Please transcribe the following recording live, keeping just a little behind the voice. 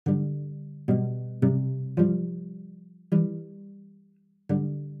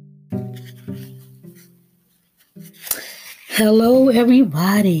Hello,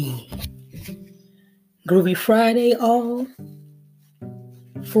 everybody. Groovy Friday, all.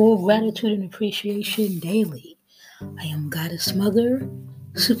 Full gratitude and appreciation daily. I am Goddess Mother,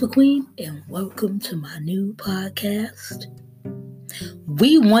 Super Queen, and welcome to my new podcast.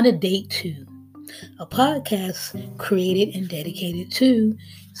 We Want to Date Too, a podcast created and dedicated to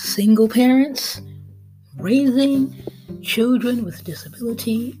single parents raising children with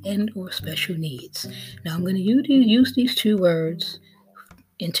disability and or special needs. Now, I'm going to use these two words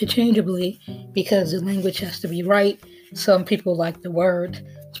interchangeably because the language has to be right. Some people like the word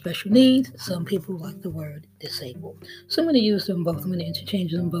special needs, some people like the word disabled. So I'm going to use them both. I'm going to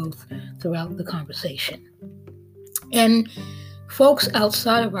interchange them both throughout the conversation. And folks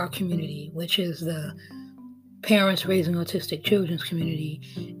outside of our community, which is the parents raising autistic children's community,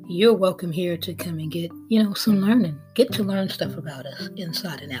 you're welcome here to come and get, some learning. Get to learn stuff about us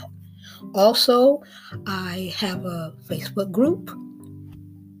inside and out. Also, I have a Facebook group.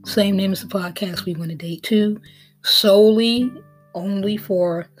 Same name as the podcast, We Want to Date Too, only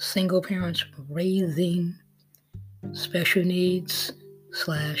for single parents raising special needs /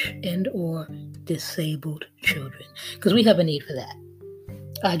 or disabled children, because we have a need for that.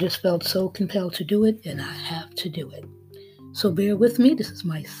 I just felt so compelled to do it, and I have to do it. So bear with me. This is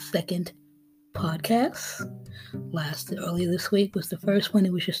my second podcast. Earlier this week was the first one.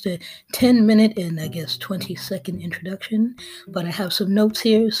 It was just a 10-minute and 20-second introduction. But I have some notes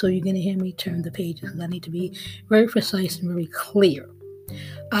here, so you're going to hear me turn the pages because I need to be very precise and very clear.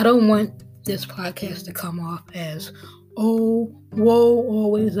 I don't want this podcast to come off as, oh, whoa,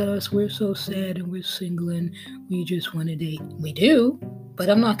 always us. We're so sad and we're single and we just want to date. We do, but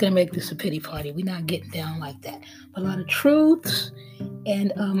I'm not going to make this a pity party. We're not getting down like that. But a lot of truths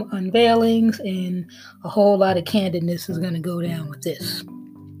and unveilings and a whole lot of candidness is going to go down with this.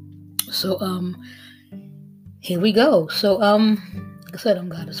 So here we go. So like I said, I'm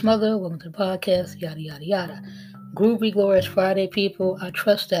Goddess Mother. Welcome to the podcast. Yada yada yada. Groovy Glorious Friday, people. I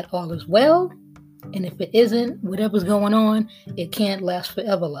trust that all is well, and if it isn't, whatever's going on, it can't last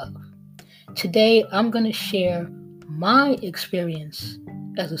forever, love. Today I'm going to share my experience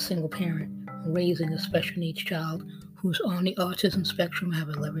as a single parent raising a special needs child who's on the autism spectrum. I have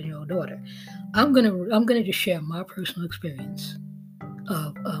an 11-year-old daughter. I'm gonna just share my personal experience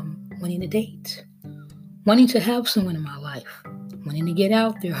of wanting to date, wanting to have someone in my life, wanting to get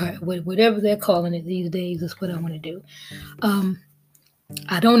out there, whatever they're calling it these days is what I want to do.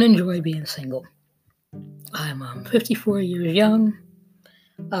 I don't enjoy being single. I'm 54 years young.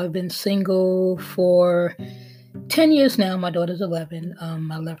 I've been single for 10 years now. My daughter's 11.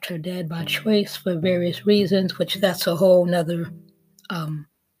 I left her dad by choice for various reasons, which that's a whole nother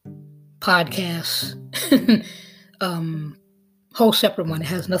podcast, whole separate one. It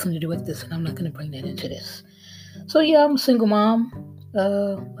has nothing to do with this, and I'm not going to bring that into this. So yeah, I'm a single mom,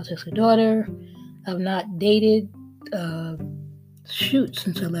 autistic daughter. I've not dated,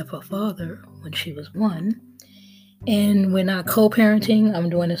 since I left her father when she was 1. And we're not co-parenting. I'm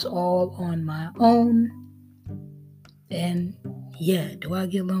doing this all on my own. And yeah, do I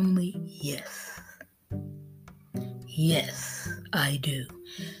get lonely? Yes, I do.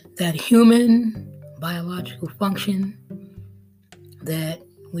 That human biological function that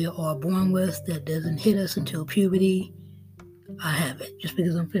we are all born with that doesn't hit us until puberty, I have it. Just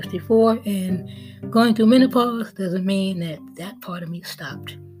because I'm 54 and going through menopause doesn't mean that part of me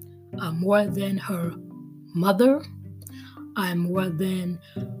stopped. I'm more than her mother. I'm more than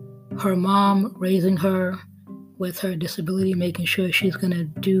her mom raising her with her disability, making sure she's going to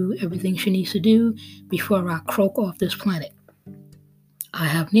do everything she needs to do before I croak off this planet. I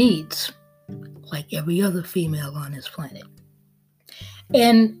have needs, like every other female on this planet.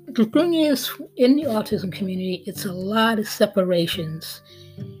 And the thing is, in the autism community, it's a lot of separations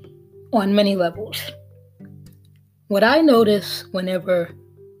on many levels. What I notice whenever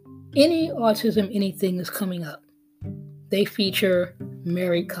any autism anything is coming up, they feature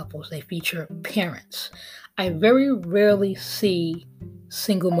married couples, they feature parents. I very rarely see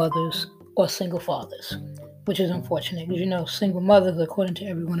single mothers or single fathers, which is unfortunate because, single mothers, according to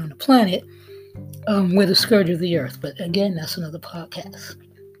everyone on the planet, we're the scourge of the earth. But again, that's another podcast.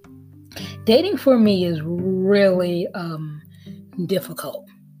 Dating for me is really difficult.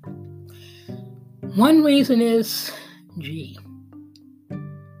 One reason is,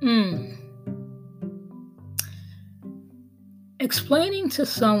 explaining to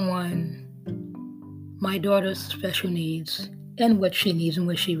someone my daughter's special needs and what she needs and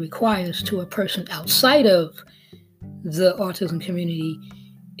what she requires to a person outside of the autism community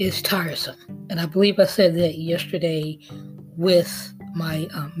is tiresome. And I believe I said that yesterday with my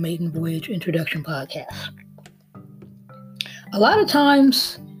Maiden Voyage Introduction podcast. A lot of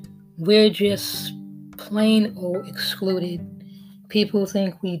times, we're just plain old excluded. People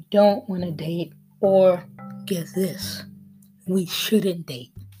think we don't want to date, or get this, we shouldn't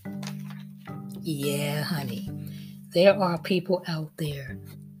date. Yeah, honey. There are people out there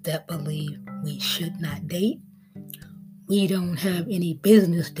that believe we should not date. We don't have any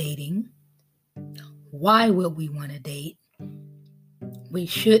business dating. Why would we want to date? We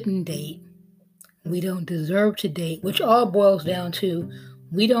shouldn't date. We don't deserve to date, which all boils down to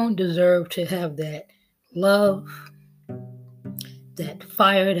we don't deserve to have that love, that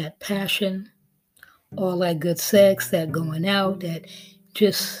fire, that passion, all that good sex, that going out, that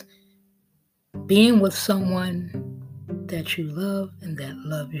just being with someone that you love and that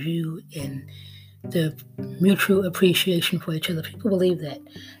loves you, and the mutual appreciation for each other. People believe that.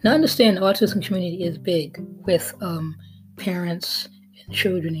 Now, understand the autism community is big with parents and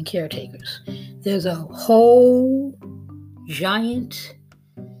children and caretakers. There's a whole giant,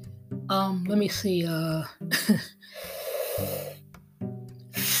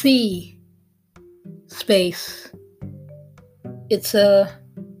 C space. It's a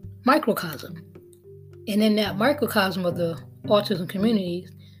microcosm. And in that microcosm of the autism community,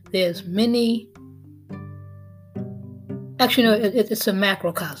 there's many. Actually, no, it's a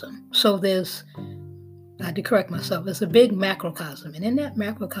macrocosm. So I had to correct myself. It's a big macrocosm. And in that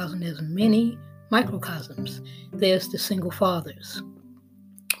macrocosm, there's many microcosms. There's the single fathers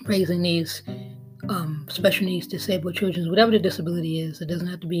raising these special needs, disabled children, whatever the disability is. It doesn't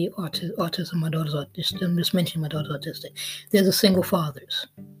have to be autism. My daughter's autistic. I'm just mentioning my daughter's autistic. There's the single fathers.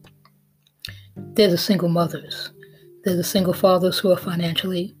 There's the single mothers. There's the single fathers who are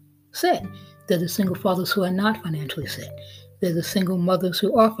financially set. There's the single fathers who are not financially set. There's the single mothers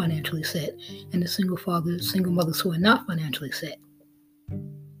who are financially set, and the single mothers who are not financially set.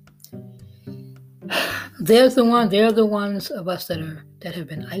 They're the ones of us that have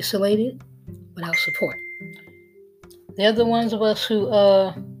been isolated without support. They're the ones of us who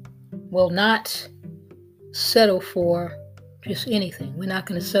will not settle for just anything. We're not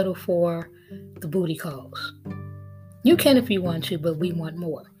going to settle for the booty calls. You can if you want to, but we want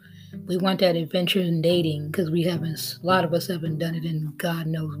more. We want that adventure in dating because a lot of us haven't done it in God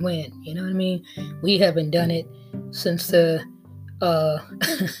knows when. You know what I mean? We haven't done it since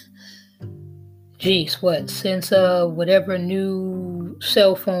since whatever new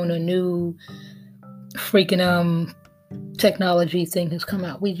cell phone or new freaking technology thing has come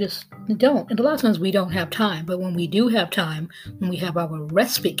out. We just don't. And a lot of times we don't have time. But when we do have time, when we have our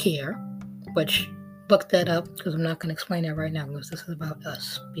respite care, which look that up because I'm not going to explain that right now because this is about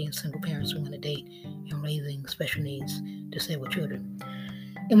us being single parents who want to date and raising special needs disabled children.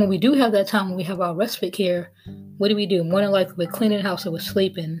 And when we do have that time, when we have our respite care, what do? More than likely, we're cleaning the house or we're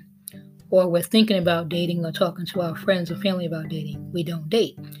sleeping, or we're thinking about dating or talking to our friends or family about dating. We don't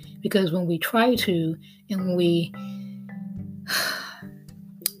date because when we try to and when we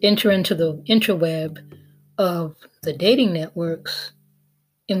enter into the interweb of the dating networks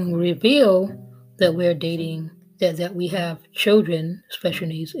and when we reveal that we're dating, that we have children, special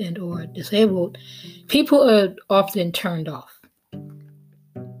needs, and or disabled, people are often turned off.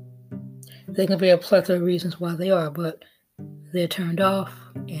 There can be a plethora of reasons why they are, but they're turned off,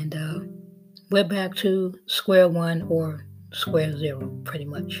 and we're back to square one or square zero, pretty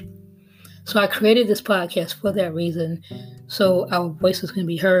much. So I created this podcast for that reason, so our voices can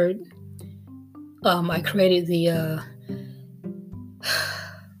be heard. I created the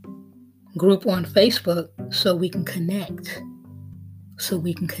group on Facebook so we can connect.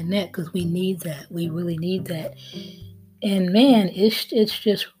 Because we need that. We really need that. And man, it's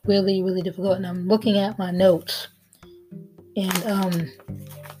just really, really difficult. And I'm looking at my notes. And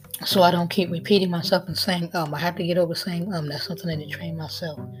so I don't keep repeating myself and saying, I have to get over saying, that's something I need to train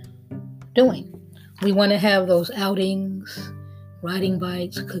myself doing. We want to have those outings, riding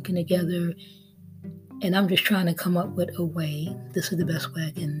bikes, cooking together. And I'm just trying to come up with a way. This is the best way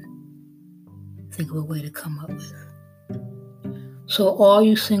I can think of a way to come up with. So all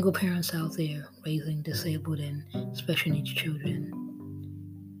you single parents out there raising disabled and special needs children,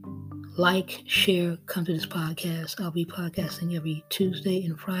 like, share, come to this podcast. I'll be podcasting every Tuesday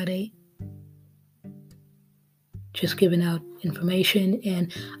and Friday. Just giving out information.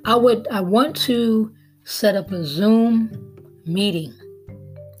 And I want to set up a Zoom meeting.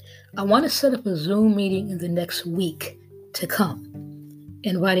 I want to set up a Zoom meeting in the next week to come,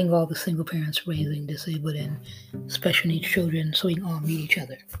 inviting all the single parents raising disabled and special needs children so we can all meet each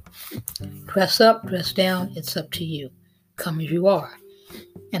other. Dress up, dress down, it's up to you. Come as you are.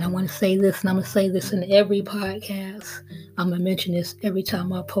 And I want to say this, and I'm going to say this in every podcast. I'm going to mention this every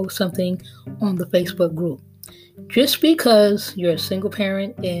time I post something on the Facebook group. Just because you're a single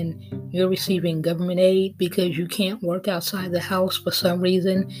parent and you're receiving government aid because you can't work outside the house for some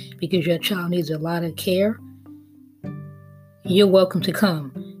reason because your child needs a lot of care, you're welcome to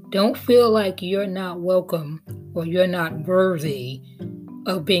come. Don't feel like you're not welcome or you're not worthy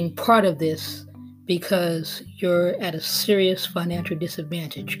of being part of this because you're at a serious financial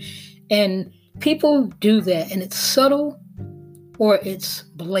disadvantage. And people do that, and it's subtle or it's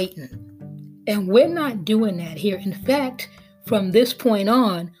blatant. And we're not doing that here. In fact, from this point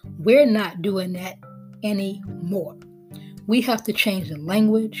on, we're not doing that anymore. We have to change the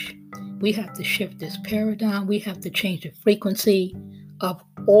language. We have to shift this paradigm. We have to change the frequency of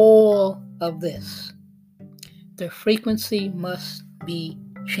all of this. The frequency must be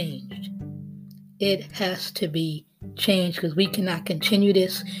changed. It has to be changed because we cannot continue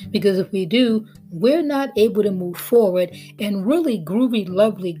this, because if we do, we're not able to move forward, and really groovy,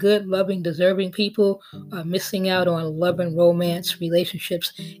 lovely, good, loving, deserving people are missing out on love and romance,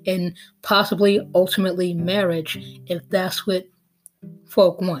 relationships, and possibly ultimately marriage if that's what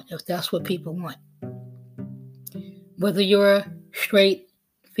folk want, if that's what people want. Whether you're a straight,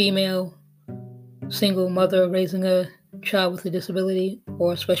 female, single mother raising a child with a disability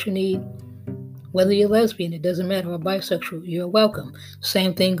or a special need, whether you're lesbian, it doesn't matter, or bisexual, you're welcome.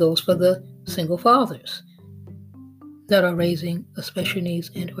 Same thing goes for the single fathers that are raising a special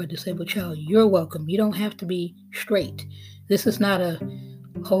needs and or disabled child. You're welcome. You don't have to be straight. This is not a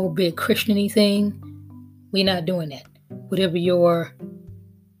whole big Christian-y thing. We're not doing that. Whatever your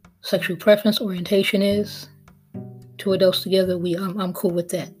sexual preference, orientation is, two adults together, I'm cool with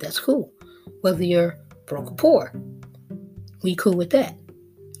that. That's cool. Whether you're broke or poor, we cool with that.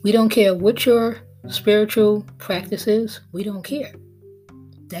 We don't care what your spiritual practice is. We don't care.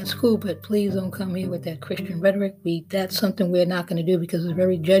 That's cool, but please don't come here with that Christian rhetoric. That's something we're not going to do because it's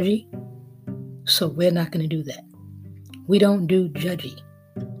very judgy. So we're not going to do that. We don't do judgy.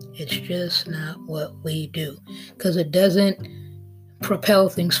 It's just not what we do, because it doesn't propel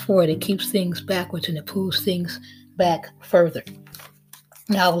things forward. It keeps things backwards and it pulls things back further.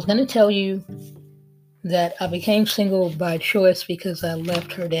 Now, I was going to tell you that I became single by choice because I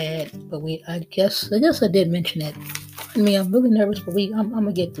left her dad, but I guess I did mention that. I mean, I'm really nervous, but I'm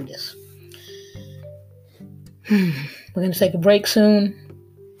gonna get through this. We're gonna take a break soon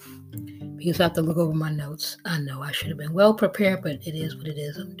because I have to look over my notes. I know I should have been well prepared, but it is what it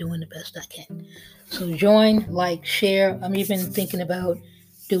is. I'm doing the best I can. So join, like, share. I'm even thinking about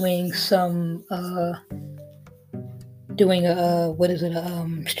doing some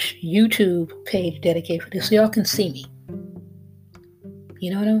YouTube page dedicated for this, so y'all can see me. You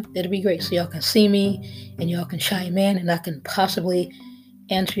know what I mean? It'll be great. So y'all can see me and y'all can chime in, and I can possibly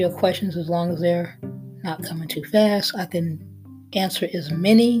answer your questions as long as they're not coming too fast. I can answer as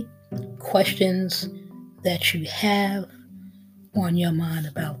many questions that you have on your mind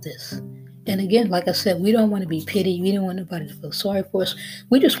about this. And again, like I said, we don't want to be pitied. We don't want nobody to feel sorry for us.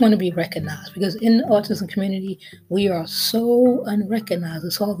 We just want to be recognized, because in the autism community, we are so unrecognized.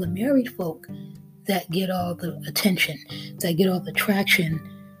 It's all the married folk that get all the attention, that get all the traction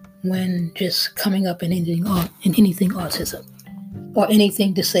when just coming up in anything autism or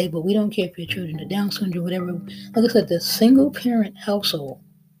anything disabled. We don't care if your children are Down syndrome, whatever. Like I said, the single parent household,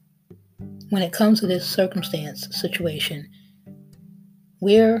 when it comes to this situation,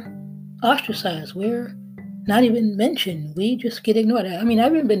 we're ostracized. We're not even mentioned. We just get ignored. I mean,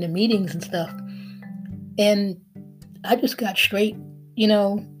 I've even been to meetings and stuff, and I just got straight,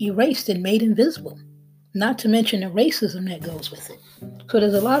 erased and made invisible. Not to mention the racism that goes with it. So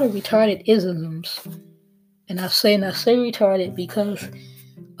there's a lot of retarded isms, and I say retarded because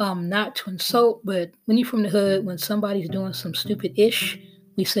not to insult, but when you're from the hood, when somebody's doing some stupid ish,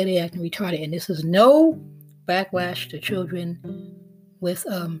 we say they acting retarded, and this is no backlash to children with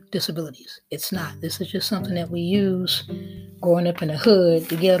disabilities. It's not. This is just something that we use growing up in the hood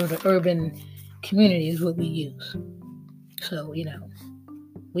to get out of the urban community is what we use. So,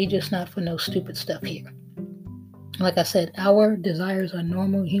 we just not for no stupid stuff here. Like I said, our desires are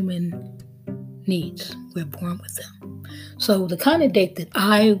normal human needs. We're born with them. So the kind of date that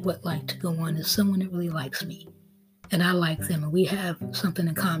I would like to go on is someone that really likes me, and I like them, and we have something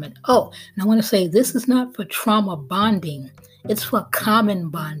in common. Oh, and I want to say this is not for trauma bonding. It's for common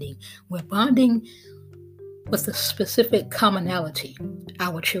bonding. We're bonding with a specific commonality,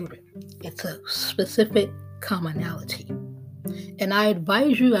 our children. It's a specific commonality. And I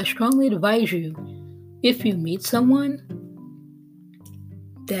strongly advise you, if you meet someone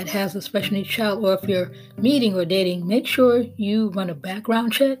that has a special needs child, or if you're meeting or dating, make sure you run a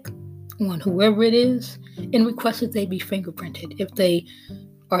background check on whoever it is and request that they be fingerprinted if they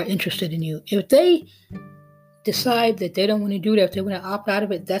are interested in you. If they decide that they don't want to do that, if they want to opt out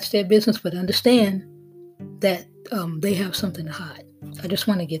of it, that's their business, but understand that they have something to hide. I just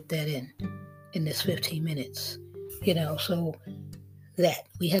want to get that in this 15 minutes, so that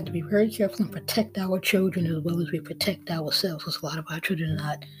we have to be very careful and protect our children as well as we protect ourselves, because a lot of our children are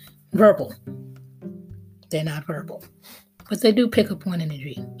not verbal. They're not verbal, but they do pick up on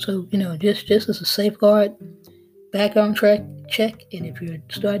energy. So, just as a safeguard, background check, and if you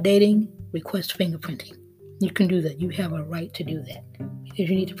start dating, request fingerprinting. You can do that. You have a right to do that because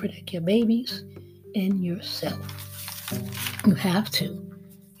you need to protect your babies and yourself. You have to.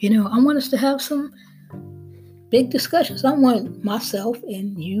 I want us to have some big discussions. I want myself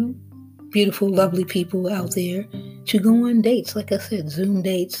and you, beautiful, lovely people out there, to go on dates. Like I said, Zoom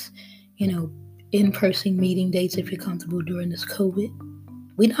dates, in-person meeting dates if you're comfortable during this COVID.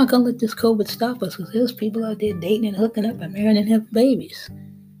 We're not going to let this COVID stop us because there's people out there dating and hooking up and marrying and having babies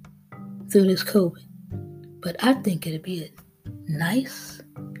through this COVID. But I think it'd be a nice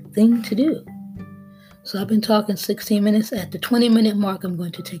thing to do. So I've been talking 16 minutes. At the 20-minute mark, I'm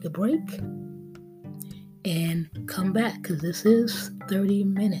going to take a break and come back because this is 30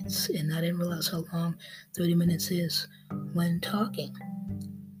 minutes. And I didn't realize how long 30 minutes is when talking.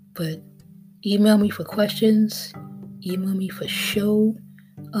 But email me for questions. Email me for show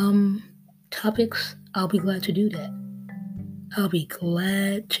topics. I'll be glad to do that. I'll be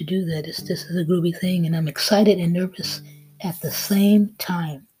glad to do that. This is a groovy thing, and I'm excited and nervous at the same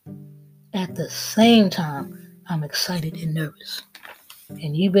time. At the same time, I'm excited and nervous.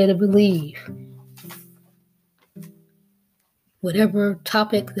 And you better believe whatever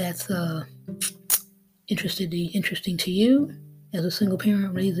topic that's interesting to you as a single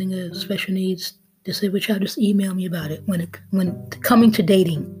parent raising a special needs disabled child, just email me about it. When it comes to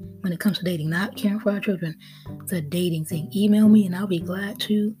dating, not caring for our children, the dating thing, email me and I'll be glad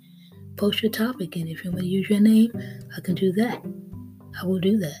to post your topic. And if you want to use your name, I can do that. I will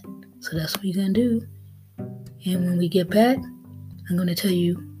do that. So that's what we're going to do. And when we get back, I'm going to tell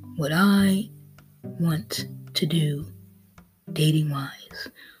you what I want to do dating-wise,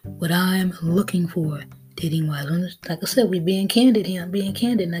 what I'm looking for dating-wise. Like I said, we're being candid here. I'm being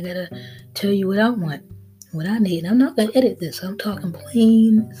candid, and I got to tell you what I want, what I need. I'm not going to edit this. I'm talking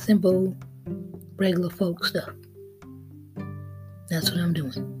plain, simple, regular folk stuff. That's what I'm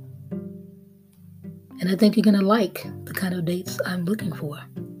doing. And I think you're going to like the kind of dates I'm looking for.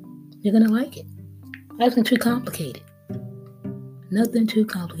 You're going to like it. Nothing too complicated. Nothing too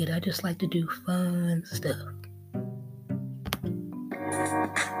complicated. I just like to do fun stuff.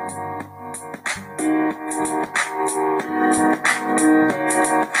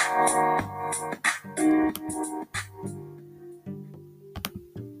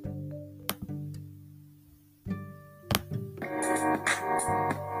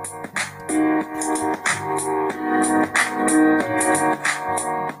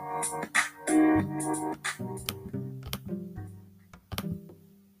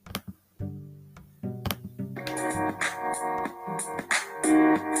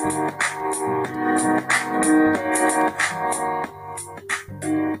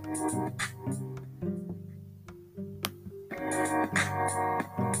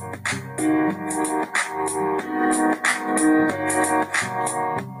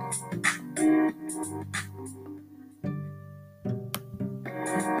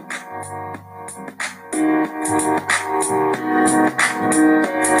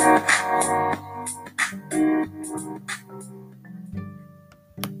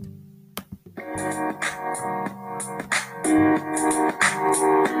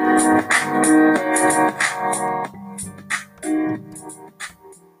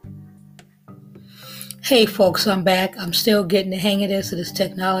 Hey folks, I'm back. I'm still getting the hang of this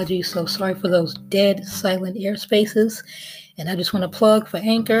technology, so sorry for those dead, silent air spaces. And I just want to plug for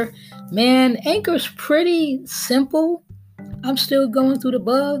Anchor. Man, Anchor's pretty simple. I'm still going through the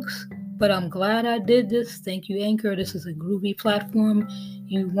bugs, but I'm glad I did this. Thank you, Anchor. This is a groovy platform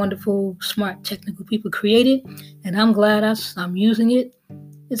you wonderful, smart, technical people created, and I'm glad I'm using it.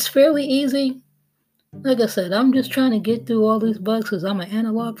 It's fairly easy. Like I said, I'm just trying to get through all these bugs because I'm an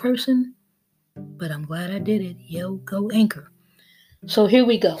analog person. But I'm glad I did it. Yo, go Anchor. So here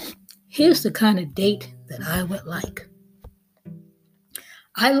we go. Here's the kind of date that I would like.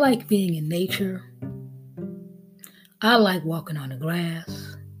 I like being in nature. I like walking on the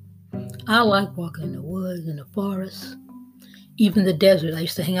grass. I like walking in the woods, in the forest, even the desert. I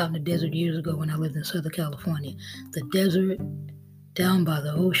used to hang out in the desert years ago when I lived in Southern California. The desert, down by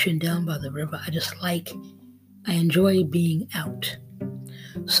the ocean, down by the river. I enjoy being out.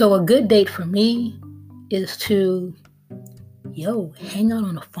 So a good date for me is to, hang out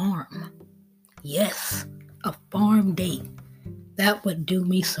on a farm. Yes, a farm date. That would do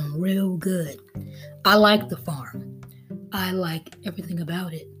me some real good. I like the farm. I like everything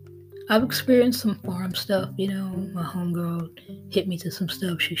about it. I've experienced some farm stuff, my homegirl hit me to some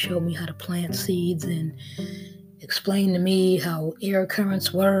stuff. She showed me how to plant seeds and explained to me how air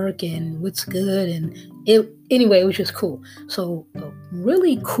currents work and what's good. And it was just cool. So a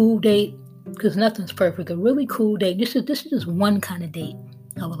really cool date, because nothing's perfect, a really cool date. This is just one kind of date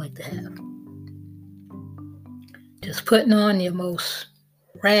I would like to have. Just putting on your most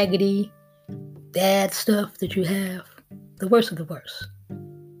raggedy, bad stuff that you have, the worst of the worst.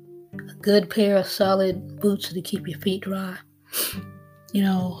 A good pair of solid boots to keep your feet dry,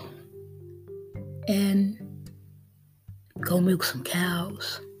 and go milk some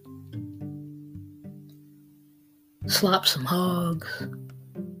cows, slop some hogs,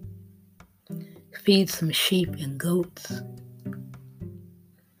 feed some sheep and goats,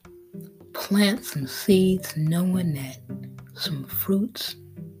 plant some seeds knowing that some fruits,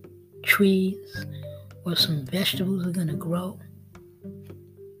 trees, or some vegetables are going to grow.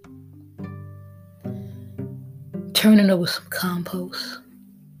 Turning over some compost.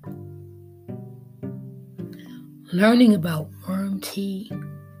 Learning about worm tea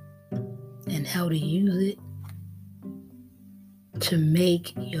and how to use it to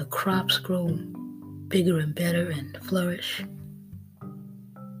make your crops grow bigger and better and flourish.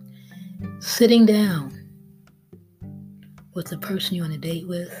 Sitting down with the person you're on a date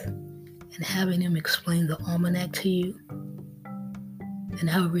with and having them explain the almanac to you and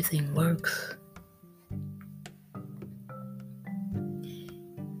how everything works.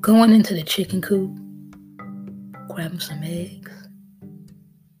 Going into the chicken coop, grabbing some eggs.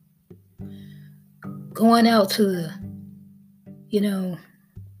 Going out to the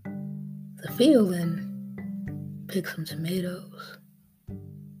field and pick some tomatoes.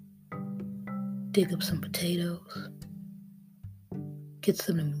 Dig up some potatoes. Get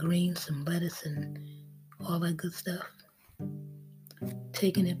some greens, some lettuce, and all that good stuff.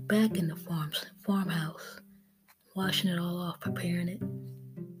 Taking it back in the farmhouse. Washing it all off, preparing it.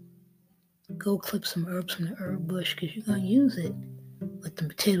 Go clip some herbs from the herb bush because you're going to use it with the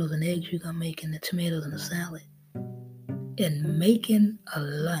potatoes and eggs you're going to make and the tomatoes and the salad. And making a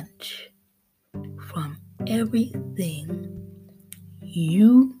lunch from everything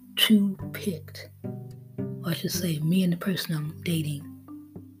you two picked. Or I should say, me and the person I'm dating,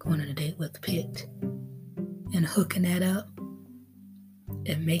 going on a date with, picked. And hooking that up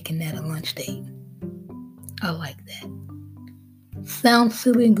and making that a lunch date. I like that. Sounds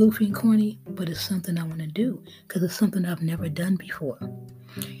silly and goofy and corny, but it's something I want to do because it's something I've never done before.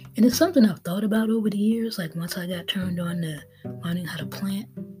 And it's something I've thought about over the years. Like once I got turned on to learning how to plant,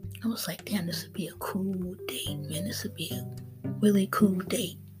 I was like, damn, this would be a cool date, man. This would be a really cool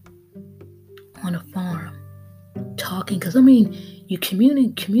date on a farm. Talking, because you're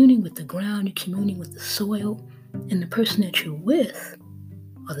communing with the ground, you're communing with the soil, and the person that you're with,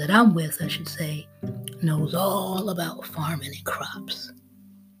 or that I'm with, I should say, knows all about farming and crops.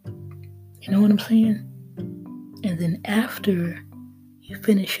 You know what I'm saying? And then after you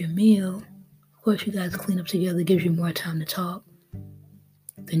finish your meal, of course you guys clean up together, gives you more time to talk.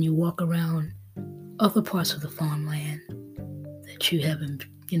 Then you walk around other parts of the farmland that you haven't,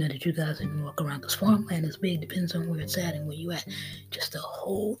 that you guys didn't walk around, because farmland is big, depends on where it's at and where you at. Just the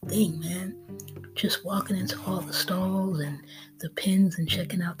whole thing, man. Just walking into all the stalls and the pens and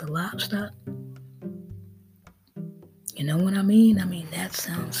checking out the livestock. You know what I mean? That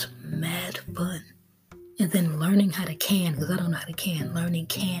sounds mad fun. And then learning how to can, because I don't know how to can, learning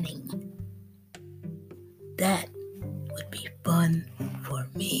canning. That would be fun for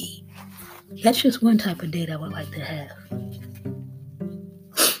me. That's just one type of date I would like to have.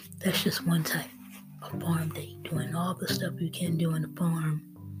 That's just one type of farm date, doing all the stuff you can do on the farm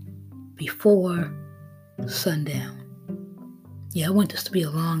before sundown. Yeah, I want this to be a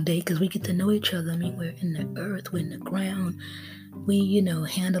long day because we get to know each other. We're in the earth, we're in the ground. We,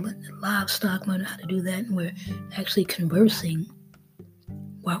 handling the livestock, learning how to do that. And we're actually conversing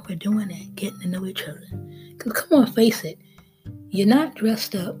while we're doing that, getting to know each other. Because come on, face it. You're not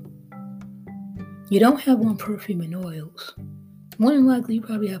dressed up. You don't have on perfume and oils. More than likely, you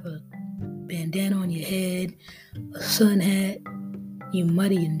probably have a bandana on your head, a sun hat. You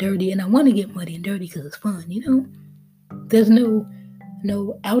muddy and dirty. And I want to get muddy and dirty because it's fun, There's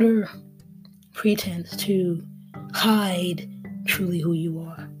no outer pretense to hide truly who you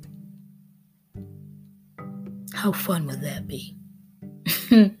are. How fun would that be?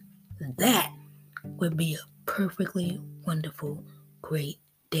 That would be a perfectly wonderful, great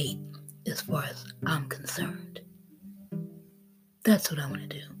date as far as I'm concerned. That's what I want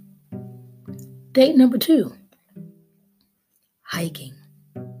to do. Date number 2, hiking.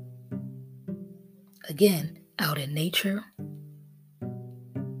 Again, out in nature.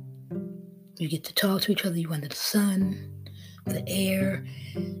 You get to talk to each other. You under the sun, the air,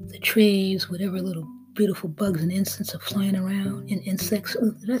 the trees, whatever little beautiful bugs and insects are flying around. And insects,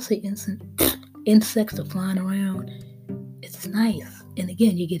 did I say insects? Insects are flying around. It's nice. And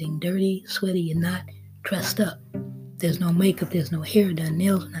again, you're getting dirty, sweaty, you're not dressed up. There's no makeup, there's no hair done,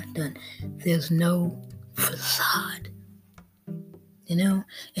 nails not done. There's no facade.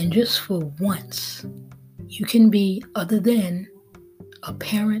 And just for once, you can be other than a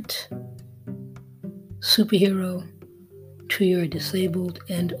parent, superhero to your disabled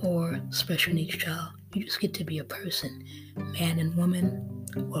and or special needs child. You just get to be a person, man and woman,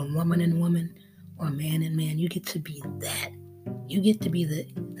 or woman and woman, or man and man. You get to be that. You get to be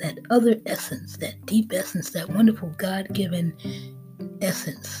that other essence, that deep essence, that wonderful God-given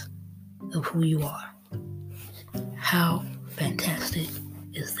essence of who you are. How fantastic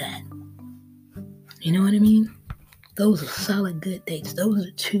is that? You know what I mean? Those are solid, good dates. Those are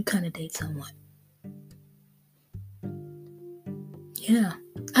the 2 kind of dates I want. Yeah.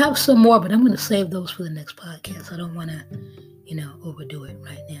 I have some more, but I'm going to save those for the next podcast. I don't want to, overdo it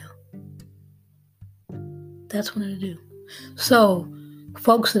right now. That's what I'm going to do. So,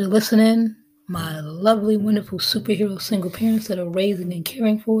 folks that are listening, my lovely, wonderful superhero single parents that are raising and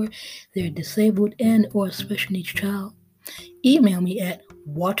caring for their disabled and or special needs child, email me at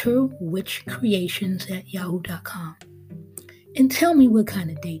waterwitchcreations@yahoo.com and tell me what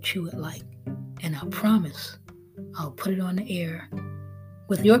kind of date you would like. And I promise I'll put it on the air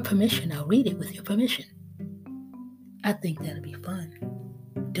with your permission. I'll read it with your permission. I think that'll be fun.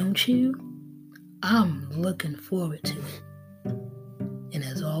 Don't you? I'm looking forward to it. And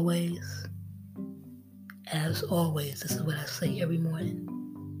as always, this is what I say every morning.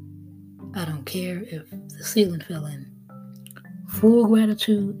 I don't care if the ceiling fell in. Full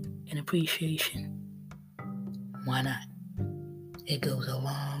gratitude and appreciation. Why not? It goes a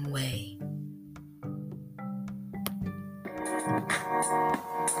long way.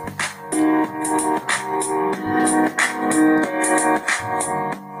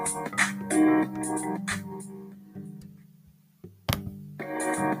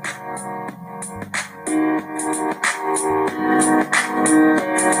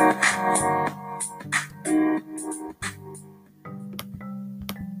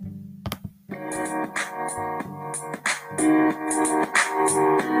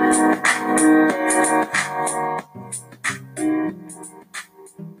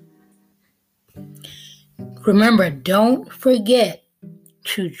 Remember, don't forget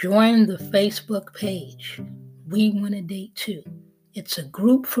to join the Facebook page. We Want to Date Too. It's a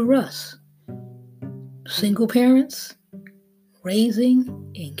group for us, single parents, raising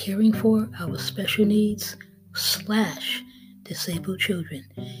and caring for our special needs / disabled children.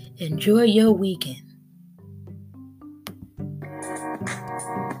 Enjoy your weekend.